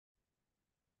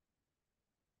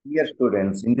Dear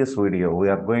students, in this video, we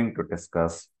are going to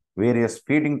discuss various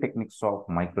feeding techniques of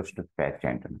microstrip patch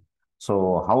antenna.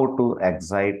 So, how to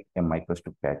excite a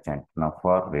microstrip patch antenna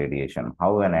for radiation,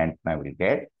 how an antenna will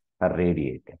get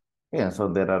radiated. Yeah, so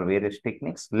there are various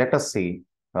techniques. Let us see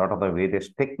what are the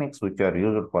various techniques which are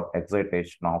used for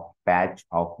excitation of patch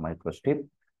of microstrip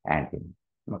antenna.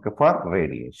 Okay, for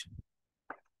radiation.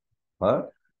 For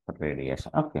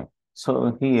radiation. Okay.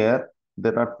 So here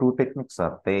there are two techniques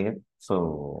are there.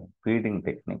 So feeding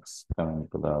techniques, coming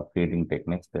to the feeding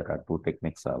techniques, there are two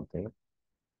techniques out there.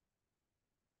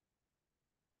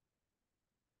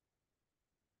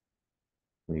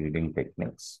 Feeding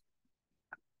techniques,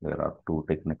 there are two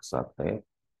techniques out there.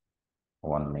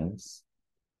 One is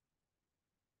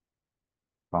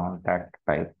contact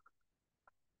type.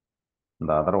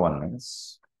 The other one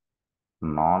is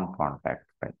non-contact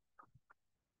type.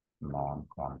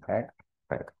 Non-contact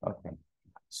type. Okay.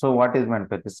 So what is meant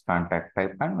by this contact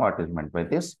type and what is meant by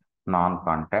this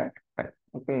non-contact type?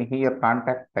 Okay, here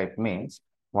contact type means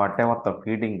whatever the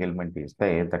feeding element is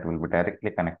there that will be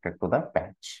directly connected to the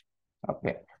patch.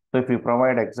 Okay, so if you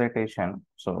provide excitation,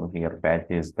 so here patch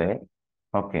is there.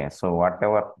 Okay, so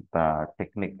whatever the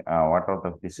technique, whatever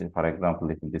the, this is, for example,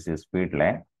 if this is feed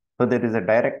line, so there is a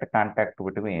direct contact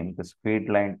between this feed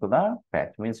line to the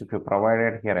patch. Means if you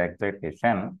provided here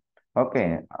excitation,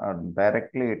 okay,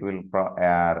 directly it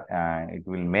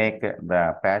will make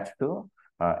the patch to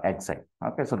excite.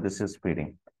 Okay, so this is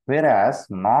feeding. Whereas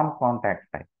non-contact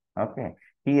type, okay,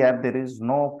 here there is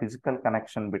no physical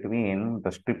connection between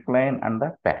the strip line and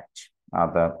the patch.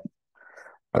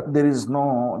 There is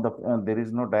no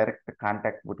direct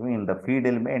contact between the feed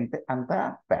element and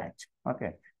the patch.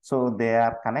 Okay, so they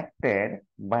are connected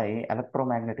by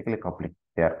electromagnetically coupling.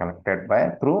 They are connected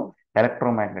by through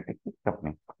electromagnetic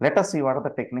coupling. Let us see what are the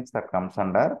techniques that comes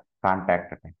under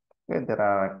contact type. Okay, there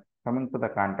are coming to the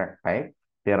contact type.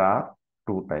 There are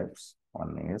two types.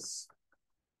 One is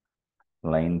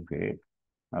line feed.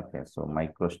 Okay, so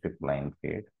microstrip line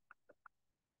feed.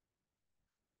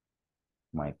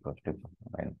 Microstrip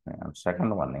line feed. And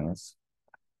second one is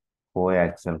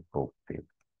coaxial probe feed.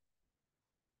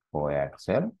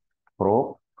 Coaxial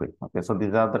probe feed. Okay, so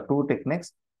these are the two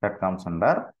techniques that comes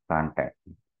under contact.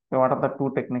 So what are the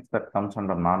two techniques that comes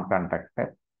under non-contact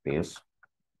type? Is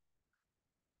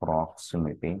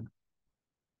proximity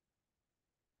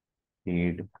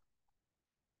feed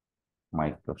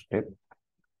microstrip,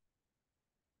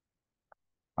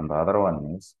 and the other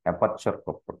one is aperture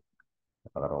coupled.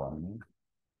 The other one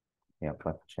is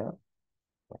aperture.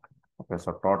 Okay,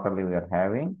 so totally we are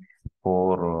having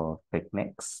four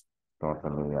techniques.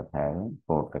 Totally we are having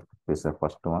four techniques. This is the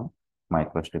first one,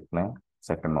 microstrip line.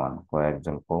 Second one,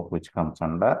 coaxial probe, which comes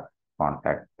under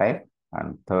contact type.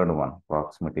 And third one,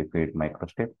 proximity feed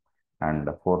microstrip. And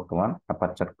the fourth one,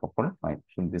 aperture coupled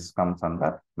microstrip. This comes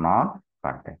under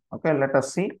non-contact. Okay, let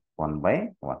us see one by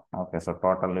one. Okay, so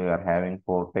totally we are having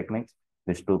four techniques.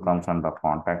 This two comes under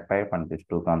contact type and this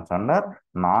two comes under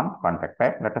non-contact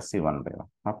type. Let us see one by one.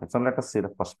 Okay, so let us see the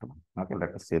first one. Okay,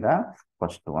 let us see the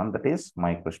first one, that is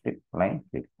microstrip line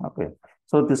feed. Okay,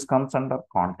 so this comes under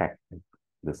contact type.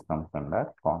 This comes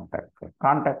under contact type.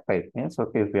 Contact type means,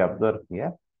 okay, if we observe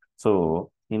here, so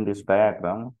in this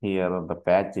diagram, here the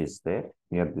patch is there.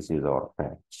 Here this is our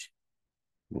patch.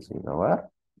 This is our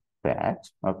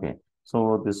patch. Okay,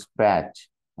 so this patch,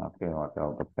 okay,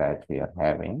 whatever the patch we are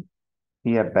having,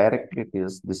 here directly it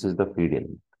is, this is the feed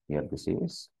element. Here this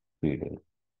is feed element.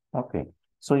 Okay.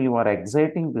 So you are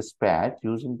exciting this patch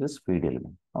using this feed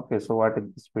element. Okay. So what is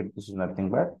this feed? This is nothing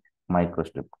but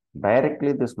microstrip.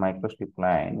 Directly this microstrip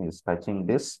line is touching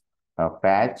this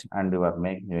patch and you are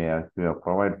making, you are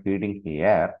provide feeding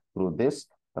here through this,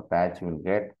 the patch will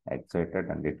get excited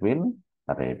and it will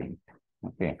radiate.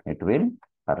 Okay. It will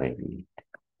radiate.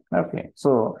 Okay,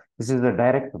 so this is a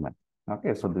direct method.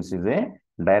 Okay, so this is a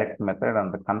direct method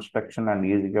and the construction and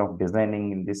easy of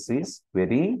designing in this is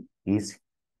very easy.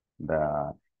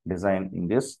 The design in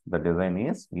this, the design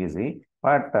is easy,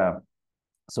 but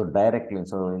so directly,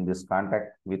 so in this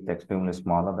contact with extremely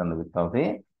smaller than the width of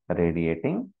the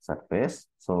radiating surface.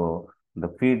 So the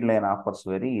feed line offers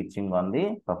very etching on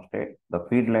the substrate. The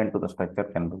feed line to the structure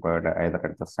can be provided either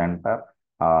at the center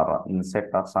or inset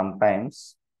or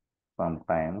sometimes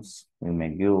we may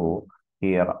give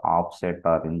here offset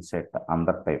or inset.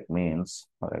 Another type means,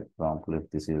 for example, if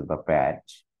this is the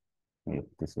patch, if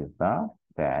this is the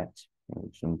patch, we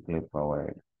simply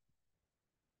provide,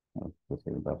 if this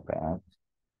is the patch,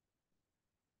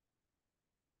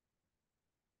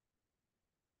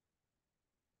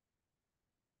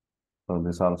 so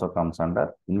this also comes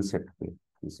under inset feed.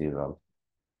 This is also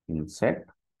inset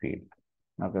feed.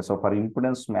 Okay, so for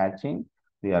impedance matching,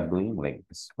 we are doing like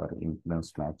this. For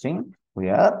impedance matching, we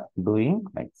are doing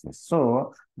like this.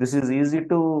 So this is easy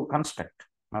to construct.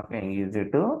 Okay, easy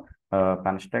to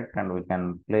construct, and we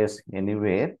can place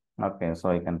anywhere. Okay, so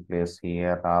I can place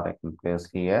here or I can place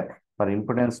here for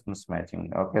impedance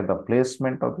mismatching. Okay, the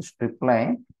placement of the strip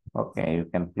line. Okay, you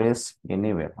can place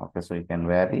anywhere. Okay, so you can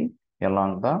vary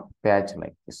along the patch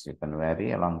like this. You can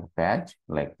vary along the patch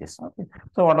like this. Okay.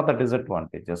 So what are the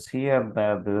disadvantages? Here,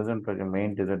 the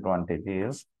main disadvantage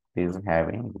is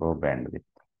having low bandwidth,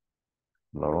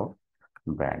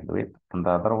 and the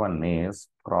other one is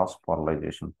cross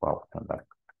polarization problem. That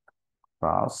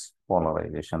cross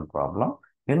polarization problem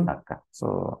will occur.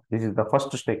 So this is the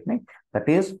first technique, that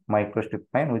is microstrip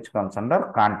line, which comes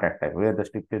under contact type, where the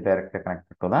strip is directly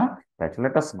connected to the patch.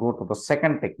 Let us go to the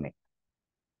second technique.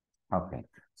 Okay,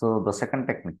 so the second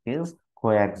technique is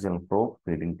coaxial probe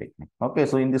feeding technique. Okay,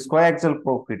 so in this coaxial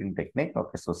probe feeding technique,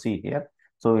 okay, so see here,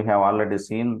 so we have already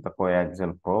seen the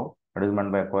coaxial probe. What is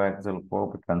meant by coaxial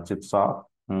probe? It consists of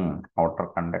outer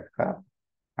conductor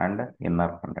and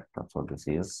inner conductor. So this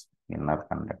is inner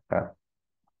conductor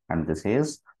and this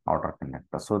is outer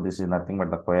conductor. So this is nothing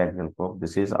but the coaxial probe.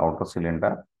 This is outer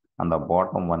cylinder and the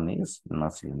bottom one is inner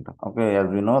cylinder. Okay, as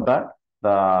we know that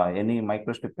the any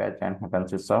microstrip patch and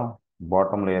consists of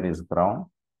bottom layer is ground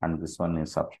and this one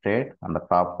is substrate and the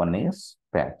top one is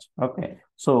patch. Okay,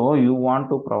 so you want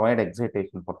to provide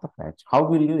excitation for the patch. How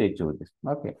will you achieve this?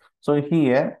 Okay, so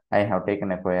here I have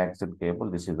taken a coaxial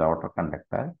cable. This is the outer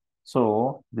conductor.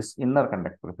 So this inner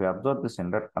conductor, if you observe this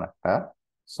inner conductor,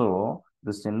 so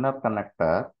this inner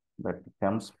connector that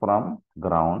comes from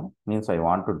ground means I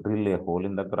want to drill a hole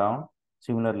in the ground.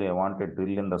 Similarly, I want to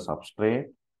drill in the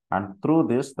substrate, and through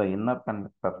this, the inner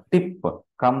conductor tip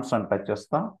comes and touches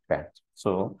the patch.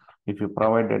 So if you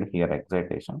provided here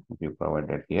excitation,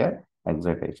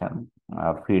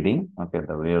 feeding, okay,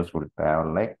 the waves will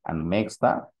travel like and makes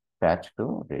the patch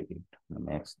to radiate.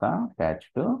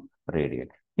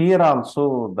 Here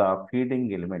also the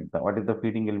feeding element, what is the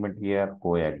feeding element here?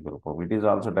 Coaxial probe. It is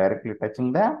also directly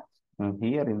touching the,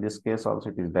 here in this case also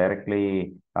it is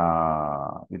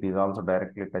also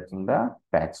directly touching the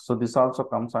patch. So this also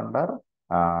comes under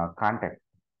contact.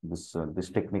 This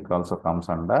technique also comes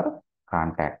under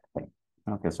contact thing.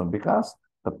 Okay, so because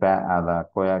the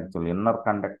coaxial inner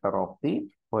conductor of the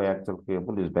coaxial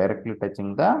cable is directly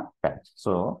touching the patch.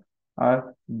 So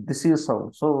this is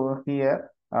so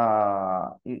here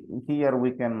here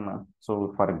we can,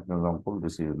 so for example,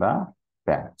 this is the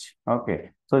patch.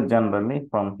 Okay, so generally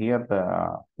from here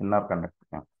the inner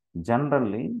conductor,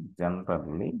 generally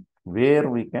where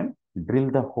we can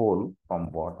drill the hole from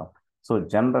bottom. So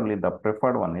generally the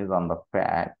preferred one is on the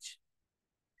patch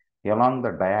along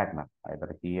the diagonal,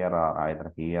 either here or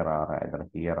either here or either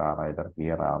here or either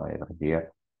here or either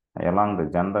here. Along the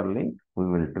generally we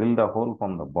will drill the hole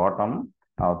from the bottom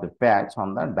of the patch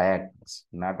on the diagonals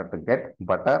in order to get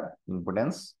better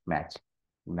impedance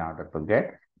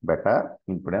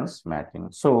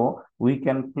matching. So we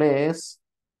can place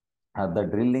the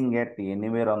drilling at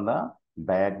anywhere on the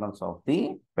diagonals of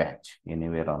the patch,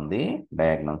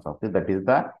 that is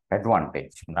the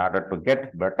advantage in order to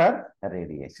get better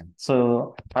radiation.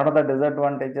 So what are the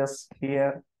disadvantages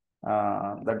here?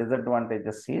 The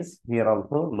disadvantages is here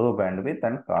also low bandwidth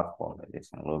and cross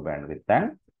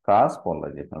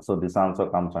polarization. So this also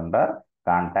comes under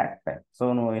contact type.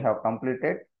 So now we have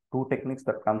completed two techniques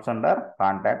that comes under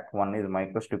contact. One is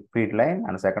microstrip feed line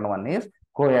and second one is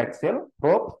coaxial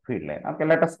probe feed line. Okay,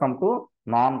 let us come to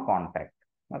non-contact.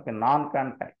 Okay,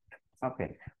 non-contact.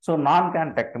 Okay, so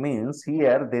non-contact means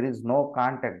here there is no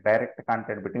contact, direct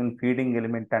contact between feeding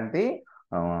element and the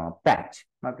patch.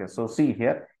 Okay, so see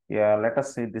here, yeah, let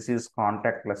us see, this is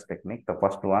contactless technique. The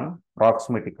first one,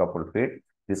 proximity coupled feed.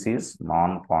 This is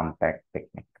non-contact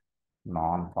technique.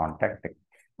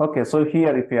 Okay, so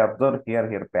here if you observe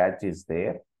here patch is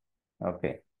there.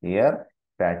 Okay, here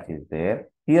patch is there.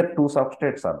 Here two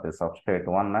substrates are there, substrate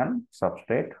 1 and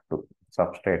substrate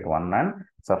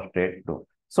 2.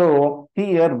 So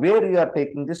here where you are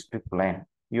taking this strip line,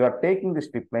 you are taking the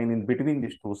strip line in between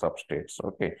these two substrates.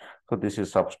 Okay, so this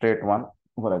is substrate 1.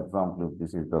 For example,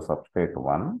 this is the substrate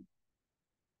 1.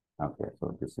 Okay,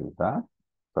 so this is the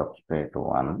substrate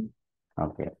 1.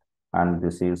 Okay, and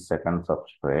this is second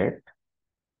substrate.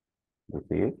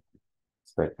 This is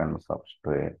second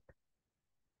substrate.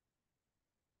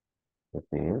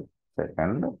 Okay,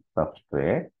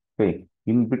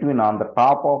 in between on the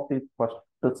top of the first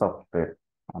substrate,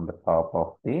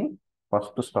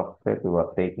 you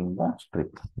are taking the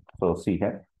strip. So see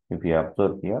here, if you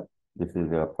observe here, this is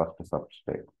your first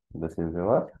substrate. This is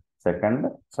your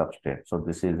second substrate. So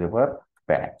this is your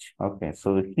patch. Okay,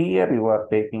 so here you are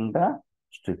taking the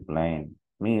strip line,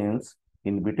 means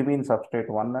in between substrate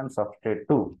 1 and substrate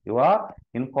 2, you are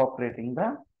incorporating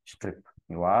the strip.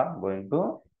 You are going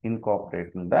to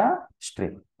incorporate in the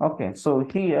strip. Okay, so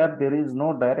here there is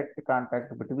no direct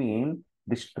contact between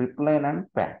the strip line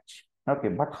and patch. Okay,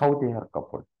 but how they are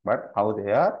coupled?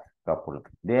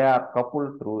 They are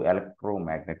coupled through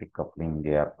electromagnetic coupling.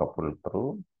 They are coupled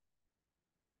through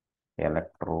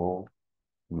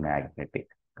electromagnetic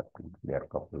coupling. They are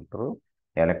coupled through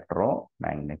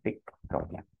electromagnetic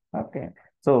coupling. Okay,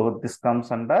 so this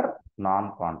comes under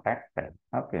non-contact type.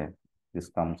 Okay, this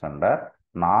comes under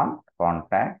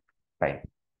non-contact type.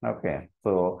 Okay,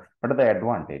 so what are the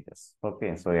advantages?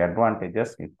 Okay, so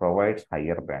advantages, it provides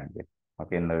higher bandwidth.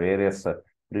 Okay, in the various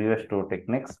previous two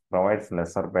techniques provides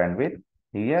lesser bandwidth.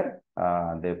 Here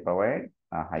they provide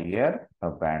a higher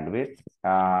bandwidth,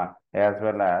 as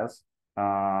well as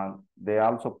they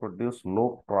also produce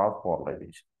low cross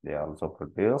polarization. They also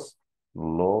produce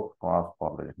low cross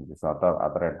polarization. This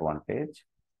other advantage.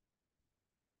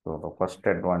 So the first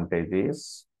advantage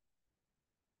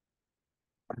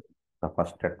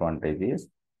is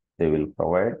they will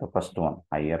provide the first one,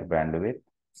 higher bandwidth.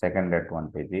 Second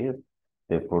advantage is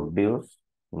they produce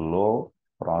low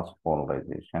cross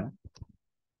polarization.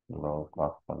 Low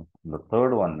cross polarization. The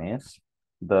third one is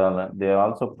they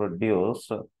also produce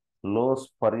low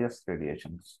spurious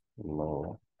radiations.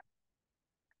 Low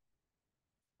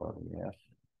spurious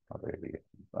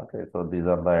radiations. Okay, so these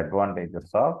are the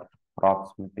advantages of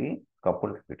proximity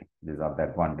coupled feeding. These are the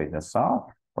advantages of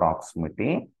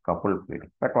proximity coupled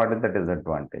feeding. But what is the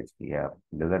disadvantage here?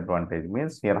 Disadvantage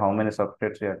means here how many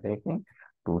substrates you are taking?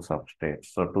 Two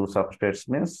substrates. So two substrates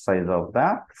means size of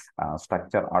the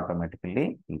structure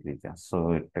automatically increases.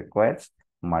 So it requires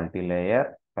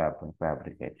multi-layer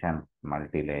fabrication.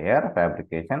 Multi-layer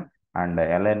fabrication, and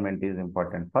alignment is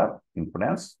important for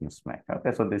impedance mismatch.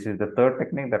 Okay, so this is the third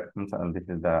technique that comes, and this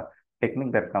is the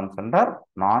technique that comes under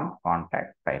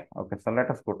non-contact type. Okay, so let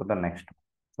us go to the next one.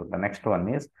 So the next one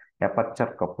is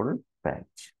aperture coupled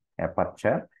patch.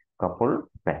 Aperture coupled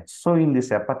patch. So in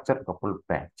this aperture coupled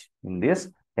patch,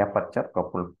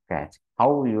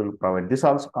 how you will provide? This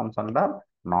also comes under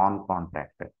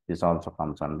non-contact type. This also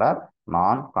comes under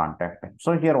non-contact type.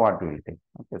 So here what we will take?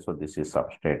 Okay, so this is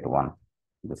substrate 1.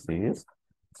 This is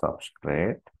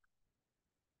substrate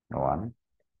 1.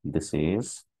 This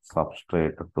is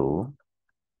substrate 2.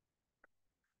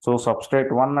 So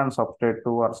substrate 1 and substrate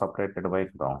 2 are separated by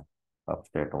ground.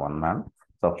 Substrate 1 and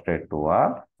substrate 2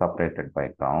 are separated by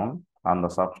ground. On the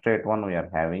substrate 1, we are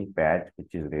having patch,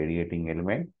 which is radiating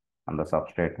element. On the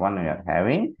substrate 1, we are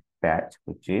having patch,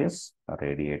 which is a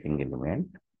radiating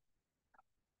element.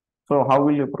 So how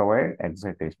will you provide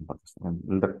excitation for this?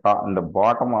 In the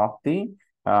bottom of the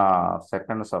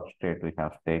second substrate, we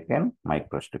have taken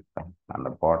microstrip line. On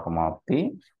the bottom of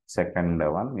the second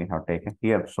one, we have taken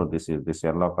here. So this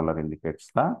yellow color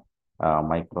indicates the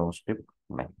microstrip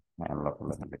line. Yellow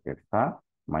color indicates the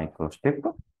microstrip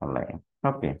line.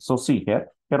 Okay, so see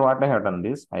here what I have done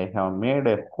is I have made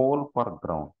a hole for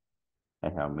ground. I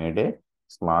have made a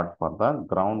slot for the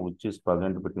ground which is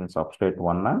present between substrate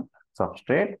 1 and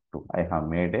substrate 2. I have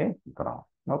made a ground.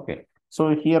 Okay.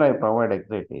 So here I provide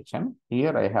excitation.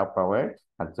 Here I have provided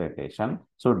excitation.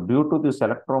 So due to this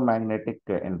electromagnetic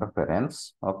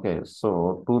interference, okay,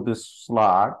 so to this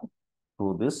slot,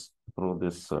 through this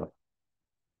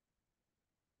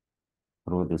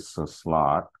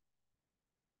slot,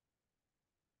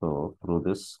 so through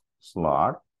this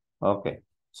slot, okay,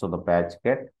 so the patch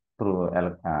get through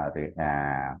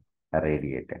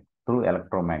radiated through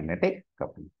electromagnetic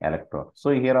coupling. So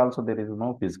here also there is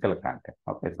no physical contact.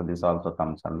 Okay, so this also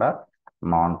comes under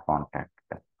non-contact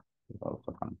type. It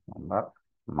also comes under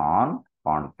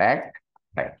non-contact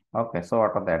type. Okay, so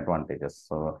what are the advantages?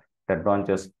 So the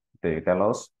advantages, it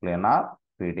allows planar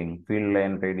feeding. Field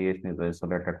line radiation is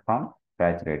isolated from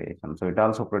patch radiation. So it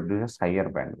also produces higher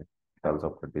bandwidth. It also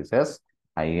produces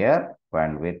higher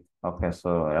bandwidth. Okay,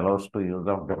 so allows to use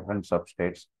of different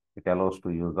substrates. It allows to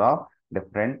use of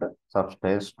different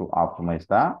substrates to optimize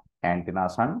the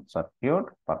antennas and circuit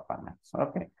performance.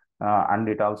 Okay, and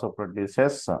it also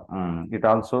produces.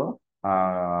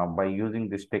 By using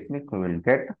this technique, we will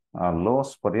get low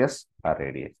spurious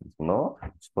radiation. Low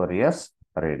spurious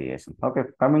radiation. Okay,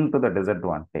 coming to the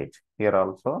disadvantage, here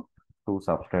also two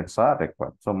substrates are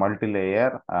required. So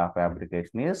multi-layer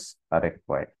fabrication is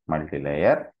required.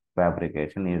 Multi-layer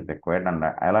fabrication is required, and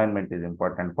alignment is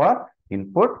important for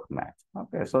input match.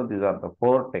 Okay, so these are the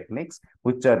 4 techniques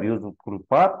which are useful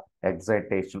for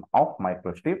excitation of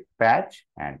microstrip patch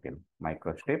antenna.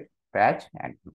 Microstrip patch antenna.